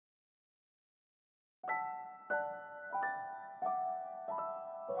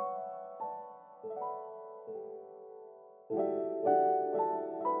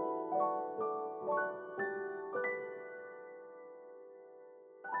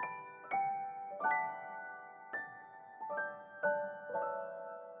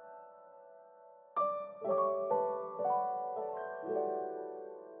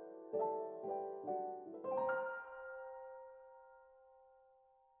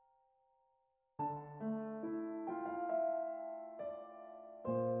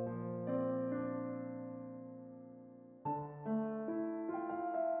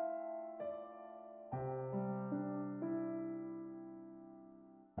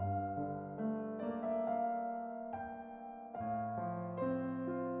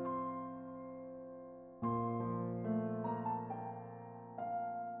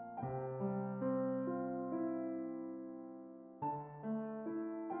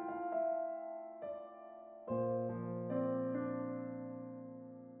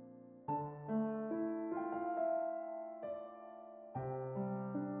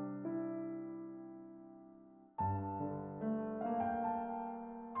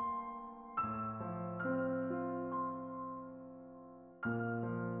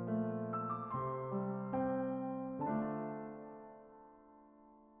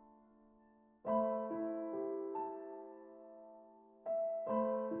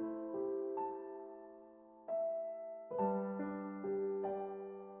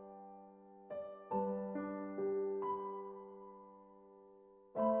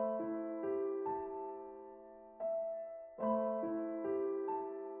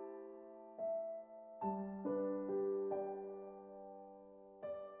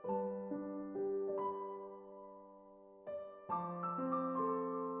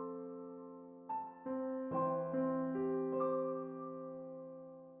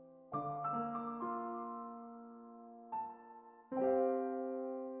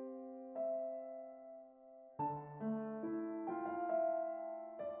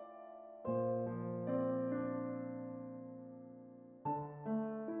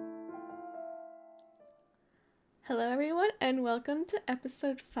Hello everyone and welcome to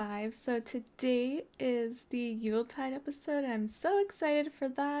episode 5. So today is the Yuletide episode. I'm so excited for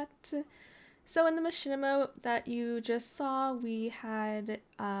that. So in the machinima that you just saw, we had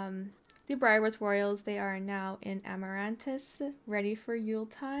the Briarwood Royals. They are now in Amarantis, ready for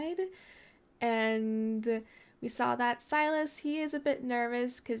Yuletide. And we saw that Silas, he is a bit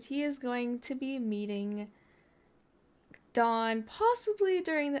nervous because he is going to be meeting Dawn possibly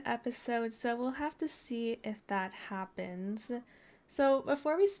during the episode, so we'll have to see if that happens. So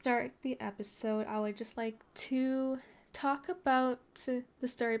before we start the episode, I would just like to talk about the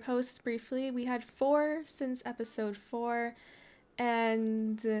story posts briefly. We had 4 since episode 4,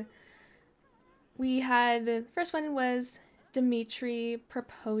 and we had, the first one was Dimitri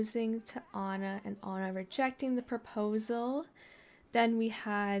proposing to Anna and Anna rejecting the proposal. Then we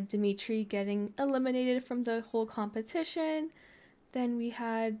had Dimitri getting eliminated from the whole competition. Then we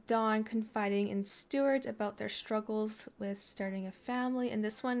had Dawn confiding in Stuart about their struggles with starting a family, and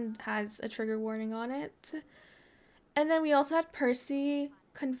this one has a trigger warning on it. And then we also had Percy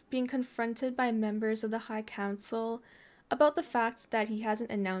being confronted by members of the High Council about the fact that he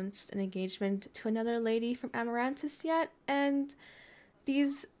hasn't announced an engagement to another lady from Amarantis yet, and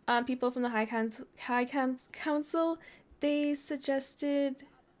these people from the High Council, they suggested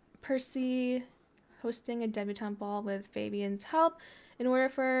Percy hosting a debutante ball with Fabian's help in order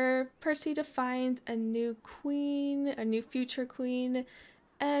for Percy to find a new queen, a new future queen,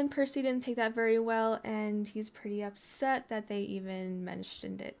 and Percy didn't take that very well, and he's pretty upset that they even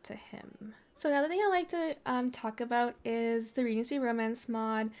mentioned it to him. So another thing I'd like to talk about is the Regency Romance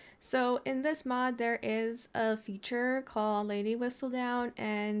mod. So in this mod, there is a feature called Lady Whistledown,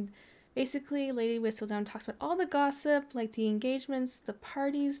 and basically, Lady Whistledown talks about all the gossip, like the engagements, the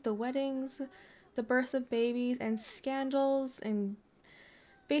parties, the weddings, the birth of babies, and scandals. And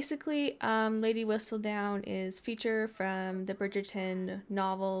basically, Lady Whistledown is feature from the Bridgerton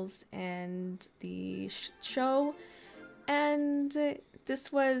novels and the show. And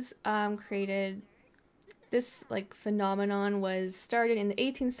this was created, this phenomenon was started in the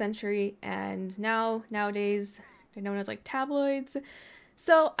 18th century, and nowadays they're known as tabloids.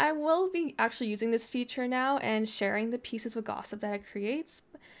 So I will be actually using this feature now and sharing the pieces of gossip that it creates.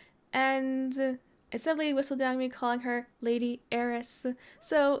 And instead of Lady Whistledown, we're calling her Lady Eris.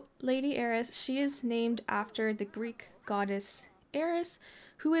 So Lady Eris, she is named after the Greek goddess Eris,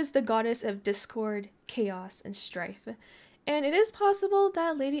 who is the goddess of discord, chaos, and strife. And it is possible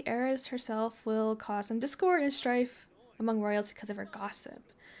that Lady Eris herself will cause some discord and strife among royals because of her gossip.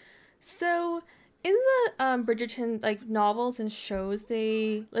 So in the Bridgerton novels and shows,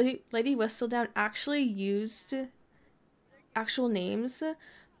 Lady Whistledown actually used actual names,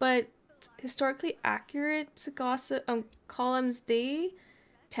 but historically accurate gossip columns, they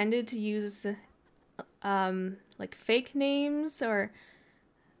tended to use fake names or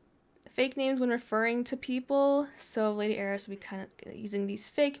fake names when referring to people. So Lady Eris will be kind of using these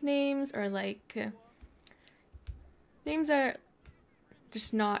fake names or names that are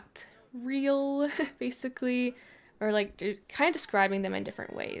just not real, basically, or kind of describing them in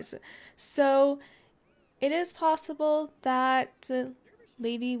different ways. So it is possible that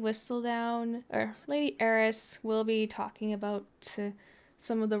Lady Whistledown or Lady Eris will be talking about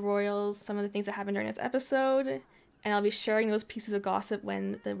some of the royals, some of the things that happened during this episode, and I'll be sharing those pieces of gossip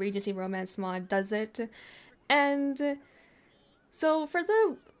when the Regency Romance mod does it. And so for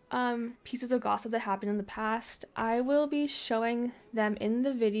the pieces of gossip that happened in the past, I will be showing them in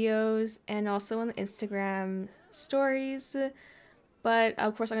the videos and also in the Instagram stories, but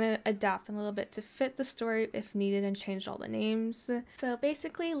of course I'm going to adapt them a little bit to fit the story if needed and change all the names. So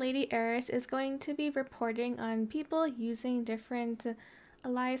basically, Lady Eris is going to be reporting on people using different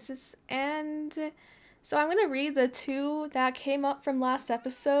aliases, and so I'm going to read the 2 that came up from last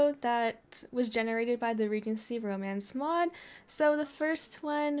episode that was generated by the Regency Romance mod. So the first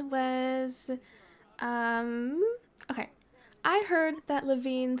one was, okay. I heard that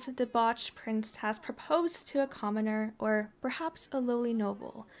Levine's debauched prince has proposed to a commoner, or perhaps a lowly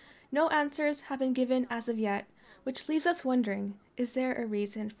noble. No answers have been given as of yet, which leaves us wondering, is there a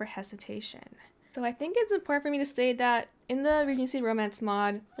reason for hesitation? So I think it's important for me to say that in the Regency Romance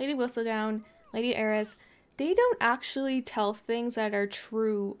mod, Lady Whistledown, Lady Eris, they don't actually tell things that are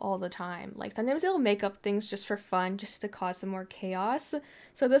true all the time. Sometimes they'll make up things just for fun, just to cause some more chaos.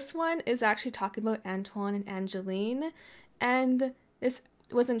 So this one is actually talking about Antoine and Angeline, and this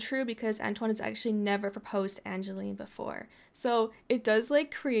wasn't true because Antoine has actually never proposed to Angeline before. So it does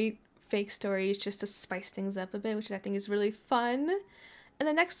create fake stories just to spice things up a bit, which I think is really fun. And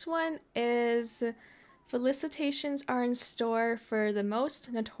the next one is Felicitations are in store for the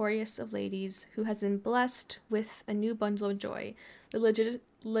most notorious of ladies who has been blessed with a new bundle of joy. The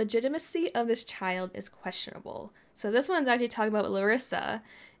legitimacy of this child is questionable. So this one's actually talking about Larissa.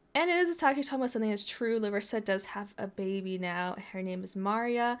 And it is actually talking about something that's true. Larissa does have a baby now. Her name is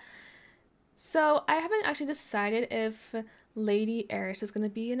Maria. So I haven't actually decided if Lady Eris is going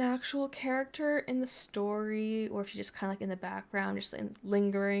to be an actual character in the story, or if she's just kind of like in the background, just like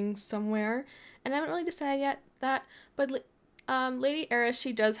lingering somewhere. And I haven't really decided yet that, but Lady Eris,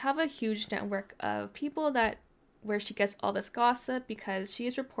 she does have a huge network of people where she gets all this gossip because she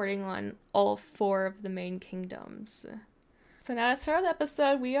is reporting on all 4 of the main kingdoms. So now to start the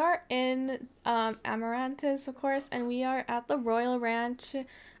episode, we are in Amarantis, of course, and we are at the Royal Ranch.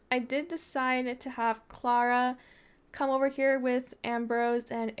 I did decide to have Clara come over here with Ambrose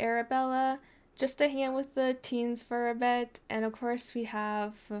and Arabella just to hang out with the teens for a bit. And of course we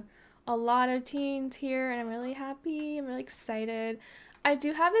have a lot of teens here and I'm really happy. I'm really excited. I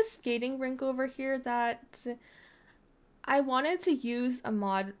do have this skating rink over here that I wanted to use a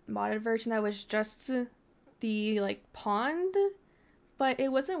modded version that was just the like pond, but it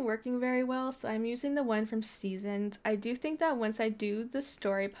wasn't working very well, so I'm using the one from Seasons. I do think that once I do the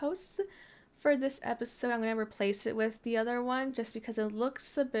story posts for this episode, I'm going to replace it with the other one just because it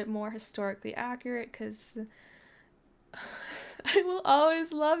looks a bit more historically accurate, because I will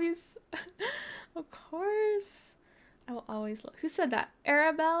always love you. Of course. I will always love. Who said that?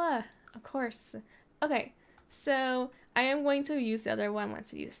 Arabella. Of course. Okay, so I am going to use the other one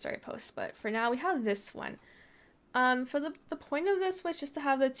once I do the story post, but for now we have this one. For the point of this was just to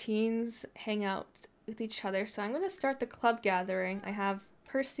have the teens hang out with each other, so I'm going to start the club gathering. I have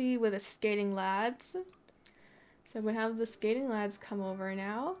Percy with the skating lads. So I'm going to have the skating lads come over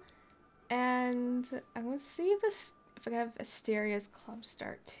now. And I'm going to see if I can have Asteria's club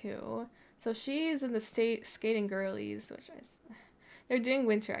start too. So she's in the skating girlies, which they're doing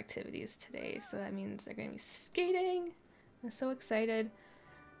winter activities today, so that means they're going to be skating. I'm so excited.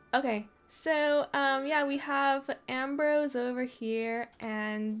 Okay, so yeah, we have Ambrose over here,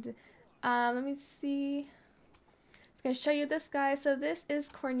 and let me see. I'm going to show you this guy. So this is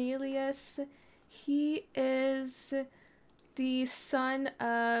Cornelius. He is the son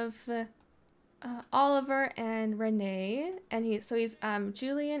of Oliver and Renee, and he's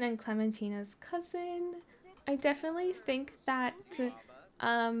Julian and Clementina's cousin. I definitely think that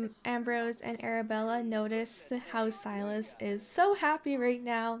Ambrose and Arabella notice how Silas is so happy right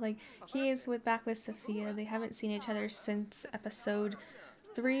now. Like, he is back with Sophia. They haven't seen each other since episode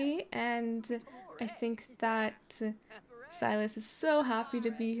 3, and I think that Silas is so happy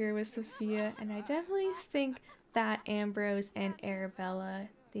to be here with Sophia, and I definitely think that Ambrose and Arabella,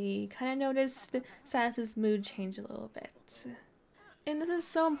 they kind of noticed Silas's mood change a little bit. And this is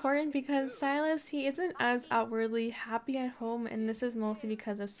so important because Silas, he isn't as outwardly happy at home, and this is mostly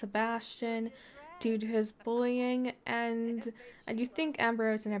because of Sebastian due to his bullying, and I do think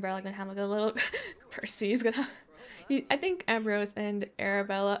Ambrose and Arabella are going to have like a little Percy's going to I think Ambrose and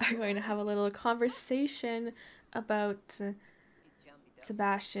Arabella are going to have a little conversation about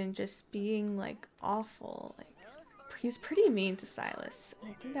Sebastian just being like awful. Like, he's pretty mean to Silas,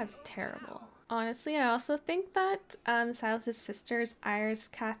 and I think that's terrible. Honestly, I also think that Silas's sisters, Iris,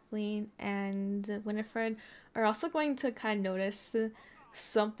 Kathleen, and Winifred, are also going to kind of notice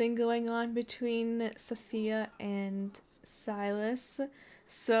something going on between Sophia and Silas.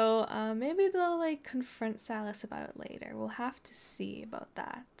 So maybe they'll like confront Silas about it later. We'll have to see about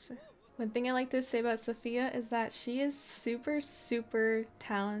that. One thing I like to say about Sophia is that she is super, super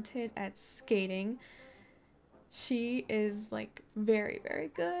talented at skating. She is like very, very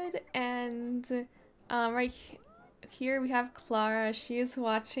good, and right here we have Clara. She is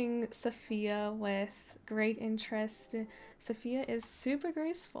watching Sophia with great interest. Sophia is super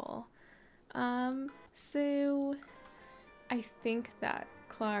graceful. So I think that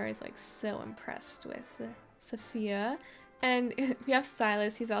Clara is like so impressed with Sophia. And we have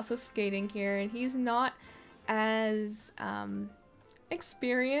Silas. He's also skating here, and he's not as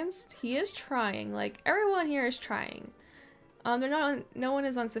experienced. He is trying. Like, everyone here is trying. No one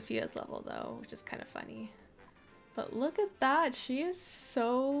is on Sophia's level though, which is kind of funny. But look at that. She is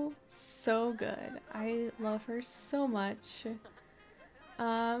so, so good. I love her so much.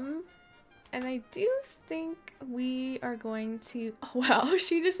 And I do think we are going to... Oh wow,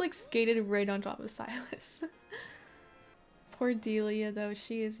 she just like skated right on top of Silas. Poor Delia though,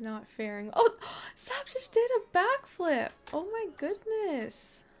 she is not faring. Oh, Sab just did a backflip. Oh my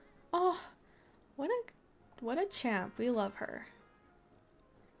goodness. Oh, what a champ. We love her.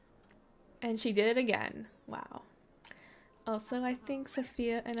 And she did it again. Wow. Also, I think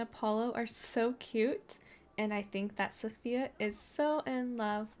Sophia and Apollo are so cute, and I think that Sophia is so in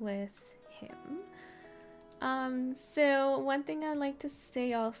love with him. So one thing I'd like to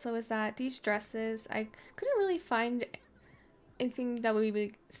say also is that these dresses, I couldn't really find anything that would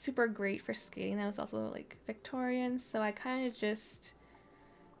be super great for skating that was also like Victorian, so I kind of just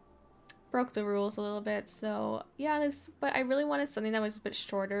broke the rules a little bit. So yeah, but I really wanted something that was a bit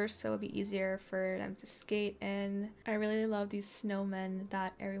shorter so it would be easier for them to skate, and I really love these snowmen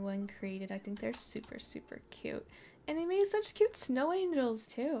that everyone created. I think they're super cute. And they made such cute snow angels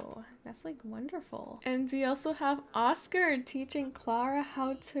too. That's like wonderful. And we also have Oscar teaching Clara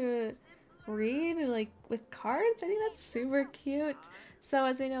how to read like with cards. I think that's super cute. So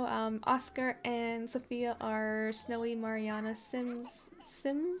as we know, Oscar and Sophia are Snowy Mariana Sims,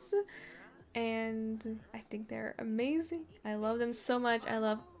 and I think they're amazing. I love them so much. I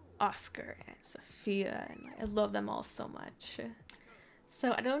love Oscar and Sophia, and I love them all so much.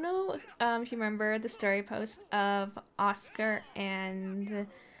 So I don't know if you remember the story post of Oscar and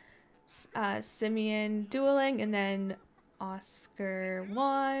Simeon dueling, and then Oscar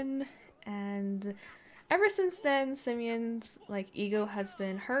won, and ever since then Simeon's like ego has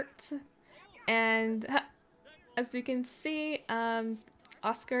been hurt, and as we can see,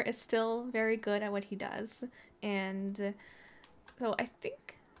 Oscar is still very good at what he does, and so I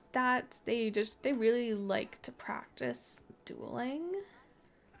think that they really like to practice dueling.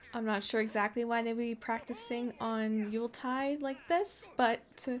 I'm not sure exactly why they would be practicing on Yuletide like this,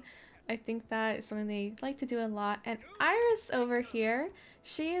 but I think that is something they like to do a lot. And Iris over here,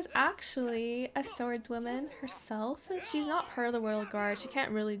 she is actually a swordswoman herself. She's not part of the Royal Guard. She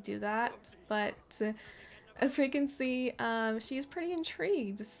can't really do that, but as we can see, she's pretty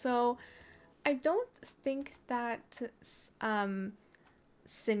intrigued. So I don't think that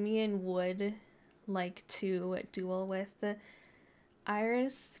Simeon would like to duel with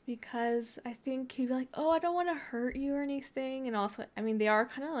Iris, because I think he'd be like, oh, I don't want to hurt you or anything. And also, I mean, they are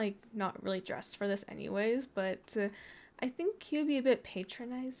kind of like not really dressed for this anyways, but I think he'd be a bit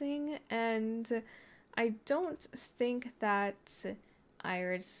patronizing, and I don't think that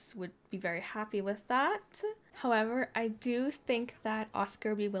Iris would be very happy with that. However, I do think that Oscar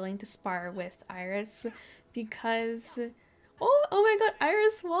would be willing to spar with Iris because, oh my god,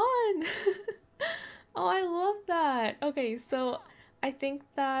 Iris won! Oh, I love that! Okay, so I think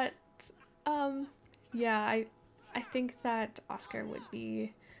that, yeah, I think that Oscar would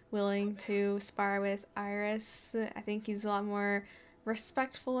be willing to spar with Iris. I think he's a lot more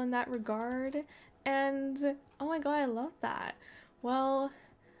respectful in that regard, and oh my god, I love that. Well,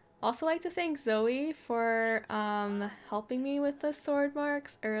 also like to thank Zoe for helping me with the sword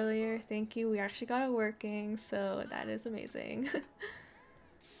marks earlier. Thank you. We actually got it working, so that is amazing.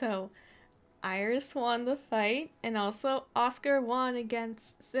 So Iris won the fight, and also Oscar won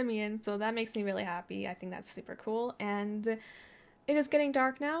against Simeon, so that makes me really happy. I think that's super cool, and it is getting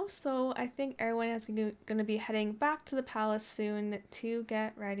dark now, so I think everyone is going to be heading back to the palace soon to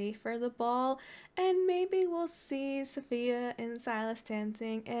get ready for the ball, and maybe we'll see Sophia and Silas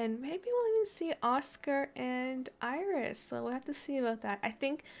dancing, and maybe we'll even see Oscar and Iris, so we'll have to see about that. I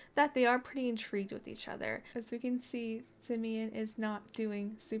think that they are pretty intrigued with each other. As we can see, Simeon is not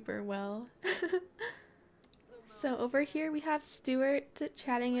doing super well. So over here we have Stuart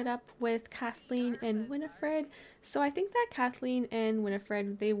chatting it up with Kathleen and Winifred. So I think that Kathleen and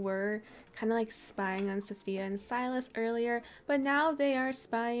Winifred, they were kind of like spying on Sophia and Silas earlier, but now they are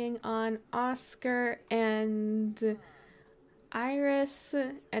spying on Oscar and Iris,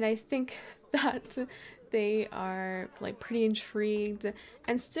 and I think that they are like pretty intrigued.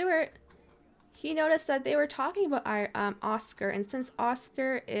 And Stuart, he noticed that they were talking about Oscar, and since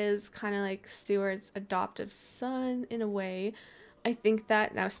Oscar is kind of like Stuart's adoptive son in a way, I think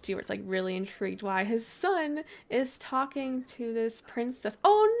that now Stuart's like really intrigued why his son is talking to this princess.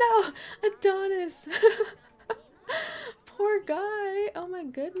 Oh no, Adonis! Poor guy. Oh my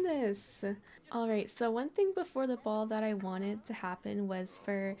goodness. Alright, so one thing before the ball that I wanted to happen was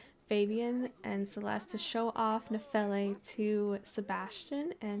for Fabian and Celeste to show off Nefele to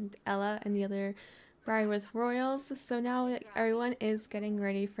Sebastian and Ella and the other Briarwood Royals. So now everyone is getting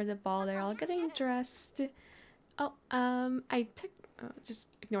ready for the ball. They're all getting dressed. Oh, just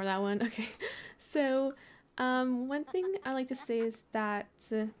ignore that one. Okay. So, one thing I like to say is that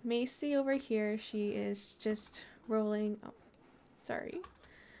Macy over here, she is just rolling. Oh, sorry.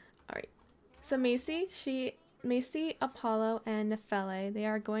 Alright. So Macy, Apollo, and Nefele, they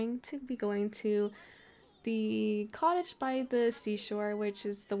are going to be going to the cottage by the seashore, which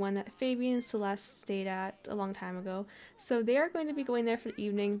is the one that Fabian and Celeste stayed at a long time ago. So they are going to be going there for the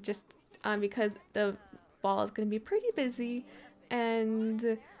evening just because the ball is going to be pretty busy,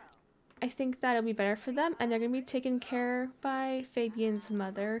 and I think that it'll be better for them, and they're going to be taken care by Fabian's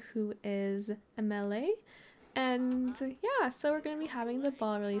mother, who is MLA. And yeah, so we're going to be having the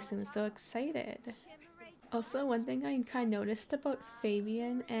ball really soon. So excited. Also, one thing I kind of noticed about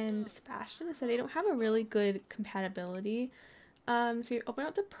Fabian and Sebastian is that they don't have a really good compatibility. So if you open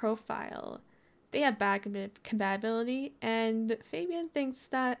up the profile, they have bad compatibility, and Fabian thinks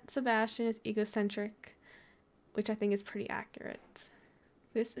that Sebastian is egocentric, which I think is pretty accurate.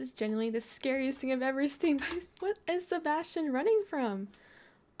 This is genuinely the scariest thing I've ever seen. What is Sebastian running from?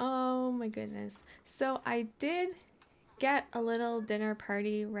 Oh my goodness. So I did get a little dinner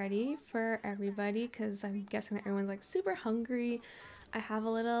party ready for everybody because I'm guessing that everyone's like super hungry. I have a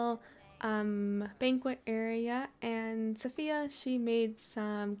little banquet area, and Sophia, she made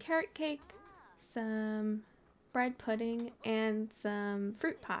some carrot cake, some bread pudding, and some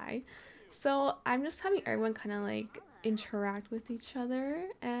fruit pie. So I'm just having everyone kind of like interact with each other.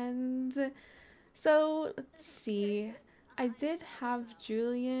 And so let's see, I did have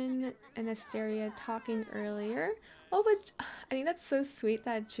Julian and Asteria talking earlier. Oh, but I think that's so sweet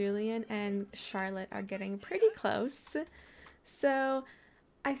that Julian and Charlotte are getting pretty close. So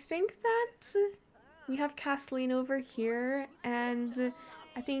I think that we have Kathleen over here, and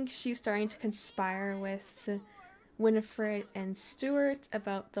I think she's starting to conspire with Winifred and Stuart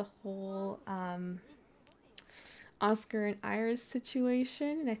about the whole Oscar and Iris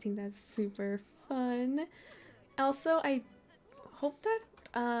situation, and I think that's super fun. Also, I hope that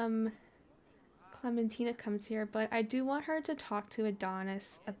Clementina comes here, but I do want her to talk to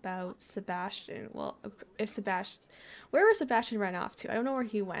Adonis about Sebastian. Well, if Sebastian, wherever Sebastian ran off to, I don't know where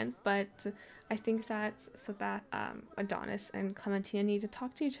he went, but I think that Adonis and Clementina need to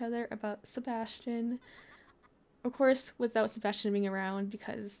talk to each other about Sebastian. Of course, without Sebastian being around,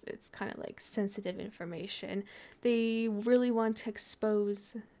 because it's kind of like sensitive information. They really want to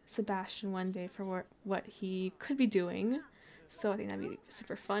expose Sebastian one day for what he could be doing. So I think that'd be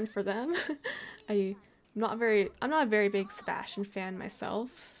super fun for them. I'm not a very big Sebastian fan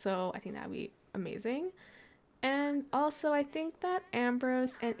myself, so I think that'd be amazing. And also, I think that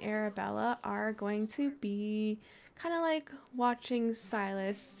Ambrose and Arabella are going to be kind of like watching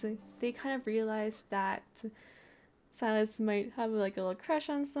Silas. They kind of realize that Silas might have like a little crush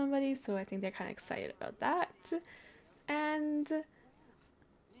on somebody, so I think they're kind of excited about that. And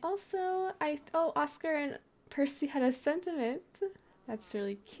also, Oscar and Percy had a sentiment. That's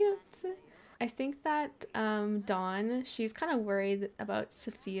really cute. I think that Dawn, she's kind of worried about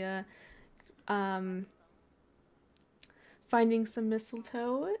Sophia finding some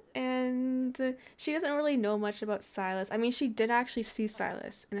mistletoe, and she doesn't really know much about Silas. I mean, she did actually see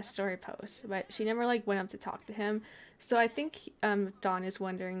Silas in a story post, but she never like went up to talk to him. So I think Dawn is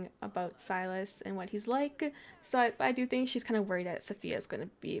wondering about Silas and what he's like. So I do think she's kind of worried that Sophia is going to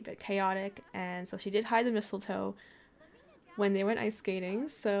be a bit chaotic, and so she did hide the mistletoe when they went ice skating.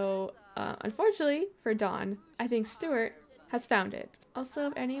 So unfortunately for Dawn, I think Stuart has found it. Also,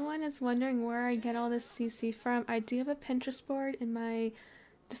 if anyone is wondering where I get all this CC from, I do have a Pinterest board in my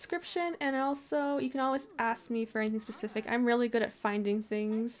description, and also you can always ask me for anything specific. I'm really good at finding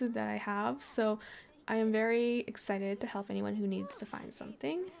things that I have, so I am very excited to help anyone who needs to find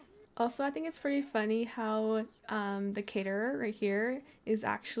something. Also, I think it's pretty funny how the caterer right here is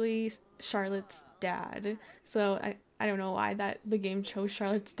actually Charlotte's dad. So I don't know why the game chose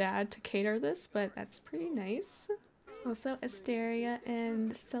Charlotte's dad to cater this, but that's pretty nice. Also, Asteria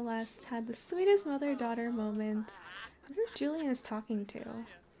and Celeste had the sweetest mother-daughter moment. I wonder who Julian is talking to.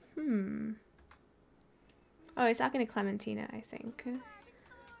 Oh, he's talking to Clementina, I think.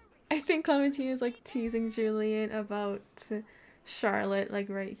 I think Clementina is like teasing Julian about Charlotte, like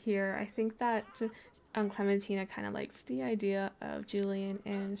right here. I think that Clementina kind of likes the idea of Julian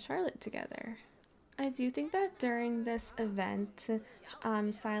and Charlotte together. I do think that during this event,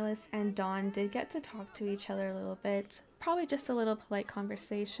 Silas and Dawn did get to talk to each other a little bit. Probably just a little polite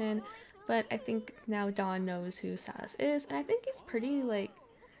conversation, but I think now Dawn knows who Silas is, and I think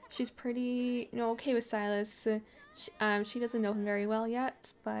she's pretty, okay with Silas. She doesn't know him very well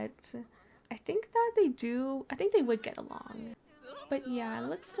yet, but I think they would get along. But yeah, it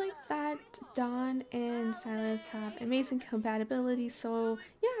looks like that Dawn and Silas have amazing compatibility, so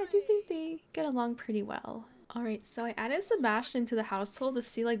yeah, I do think they get along pretty well. Alright, so I added Sebastian to the household to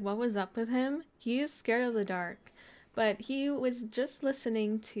see like what was up with him. He is scared of the dark, but he was just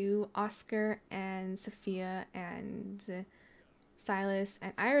listening to Oscar and Sophia and Silas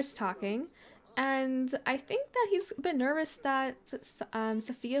and Iris talking, and I think that he's a bit nervous that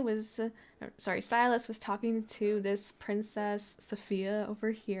Silas was talking to this Princess Sophia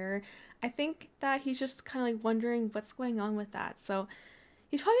over here. I think that he's just kind of like wondering what's going on with that. So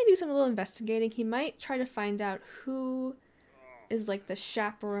he's probably gonna do some little investigating. He might try to find out who is like the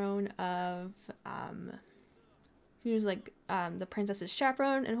chaperone of who's like the princess's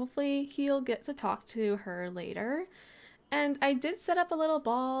chaperone, and hopefully he'll get to talk to her later. And I did set up a little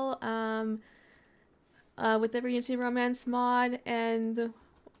ball with the Regency Romance mod, and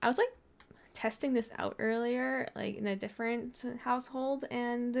I was like testing this out earlier, like in a different household,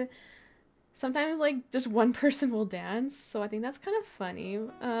 and sometimes like just one person will dance, so I think that's kind of funny.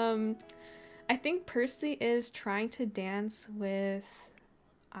 I think Percy is trying to dance with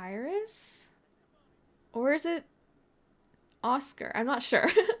Iris, or is it Oscar? I'm not sure.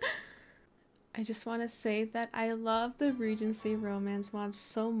 I just want to say that I love the Regency Romance mod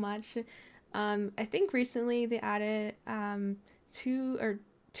so much. I think recently they added two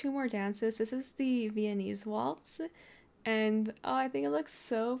more dances. This is the Viennese waltz, and oh, I think it looks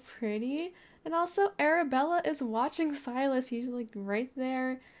so pretty. And also Arabella is watching Silas. He's like right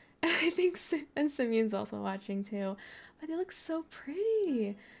there. And I think and Simeon's also watching too. But they look so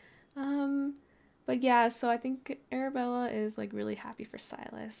pretty. But yeah, so I think Arabella is like really happy for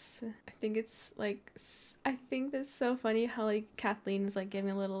Silas. I think it's like, I think that's so funny how like Kathleen is like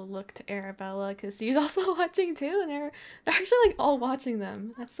giving a little look to Arabella because she's also watching too, and they're actually like all watching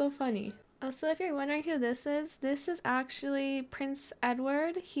them. That's so funny. Also, if you're wondering who this is actually Prince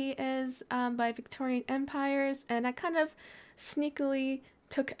Edward. He is by Victorian Empires, and I kind of sneakily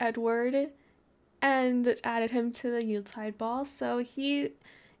took Edward and added him to the Yuletide ball. So he,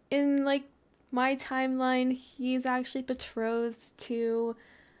 in like my timeline, he's actually betrothed to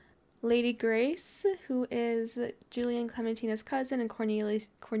Lady Grace, who is Julian Clementina's cousin and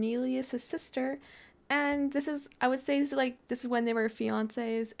Cornelius's sister. And this is, I would say this is when they were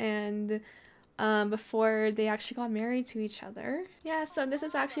fiancés, and before they actually got married to each other. Yeah, so this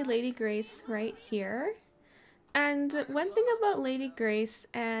is actually Lady Grace right here. And one thing about Lady Grace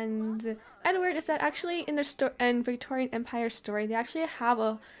and Edward is that actually in their and Victorian Empire story, they actually have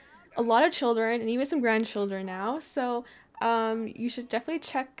a lot of children and even some grandchildren now. So you should definitely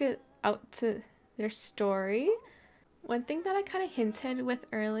check it out to their story. One thing that I kind of hinted with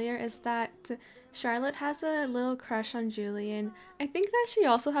earlier is that Charlotte has a little crush on Julian. I think that she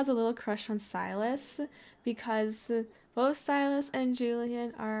also has a little crush on Silas because both Silas and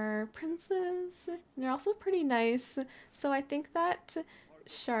Julian are princes. They're also pretty nice. So I think that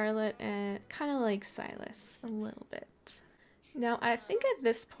Charlotte kind of likes Silas a little bit. Now, I think at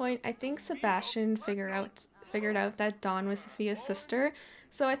this point, I think Sebastian figured out that Dawn was Sophia's sister.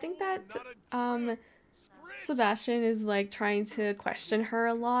 So I think that Sebastian is like trying to question her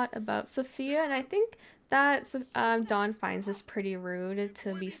a lot about Sophia, and I think that Dawn finds this pretty rude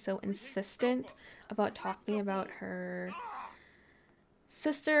to be so insistent about talking about her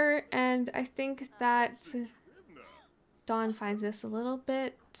sister, and I think that Dawn finds this a little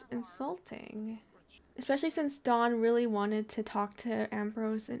bit insulting. Especially since Dawn really wanted to talk to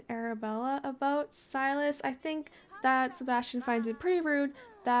Ambrose and Arabella about Silas. I think that Sebastian finds it pretty rude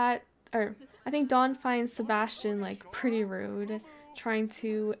that, or I think Dawn finds Sebastian like pretty rude, trying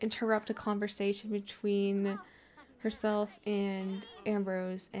to interrupt a conversation between herself and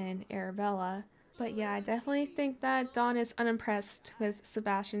Ambrose and Arabella. But yeah, I definitely think that Dawn is unimpressed with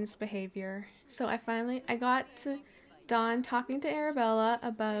Sebastian's behavior. So I got Dawn talking to Arabella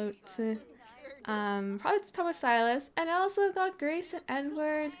about probably to talk with Silas, and I also got Grace and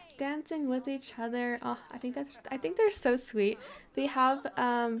Edward dancing with each other. Oh, I think they're so sweet. They have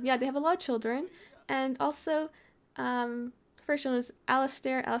they have a lot of children, and also first one was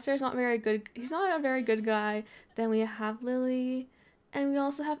Alistair. Alistair's not very good. He's not a very good guy. Then we have Lily, and we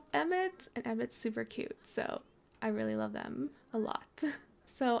also have Emmett, and Emmett's super cute. So I really love them a lot.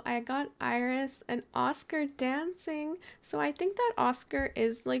 So I got Iris and Oscar dancing. So I think that Oscar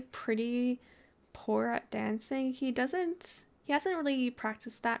is like pretty poor at dancing. He hasn't really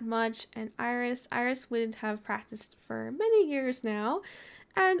practiced that much, and Iris would have practiced for many years now,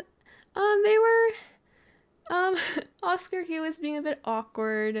 and they were Oscar, he was being a bit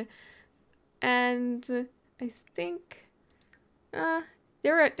awkward, and I think they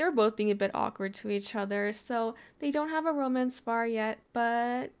were both being a bit awkward to each other, so they don't have a romance bar yet,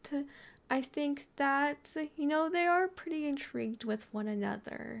 but I think that, you know, they are pretty intrigued with one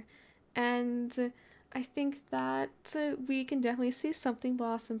another. And I think that we can definitely see something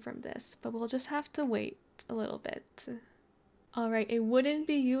blossom from this, but we'll just have to wait a little bit. Alright, it wouldn't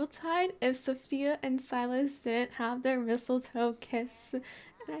be Yuletide if Sophia and Silas didn't have their mistletoe kiss. And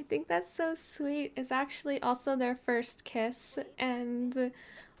I think that's so sweet. It's actually also their first kiss, and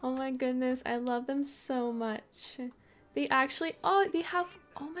oh my goodness, I love them so much. They actually, they have,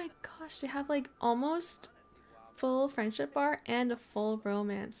 oh my gosh, they have like almost full friendship bar and a full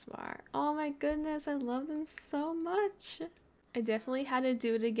romance bar. Oh my goodness, I love them so much. I definitely had to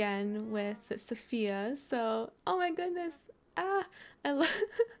do it again with Sophia, so oh my goodness. I love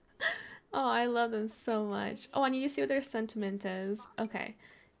Oh, I love them so much. Oh, I need to see what their sentiment is. Okay.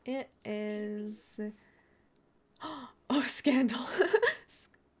 It is oh, scandal.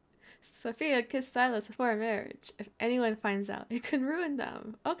 Sophia kissed Silas before marriage. If anyone finds out, it could ruin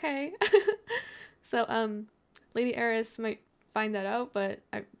them. Okay. So, Lady Eris might find that out, but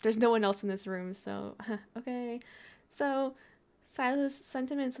there's no one else in this room, so okay. So, Silas'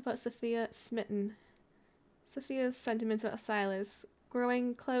 sentiments about Sophia smitten. Sophia's sentiments about Silas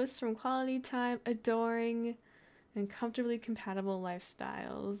growing close from quality time, adoring, and comfortably compatible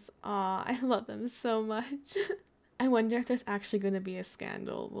lifestyles. Aw, I love them so much. I wonder if there's actually going to be a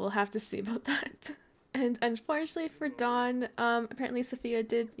scandal. We'll have to see about that. And unfortunately for Dawn, apparently Sophia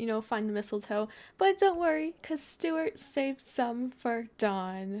did, find the mistletoe. But don't worry, because Stuart saved some for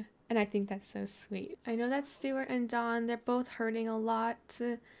Dawn. And I think that's so sweet. I know that Stuart and Dawn, they're both hurting a lot.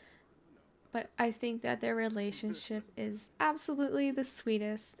 But I think that their relationship is absolutely the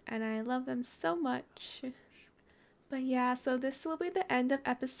sweetest. And I love them so much. But yeah, so this will be the end of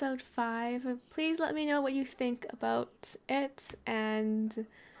episode 5. Please let me know what you think about it. And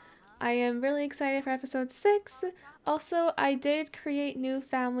I am really excited for episode 6. Also, I did create new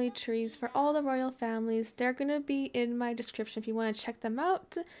family trees for all the royal families. They're going to be in my description if you want to check them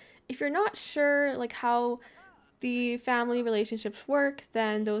out. If you're not sure like how the family relationships work,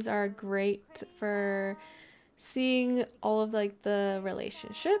 then those are great for seeing all of like the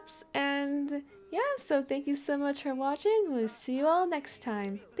relationships. And yeah, so thank you so much for watching. We'll see you all next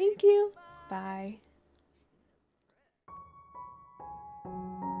time. Thank you. Bye.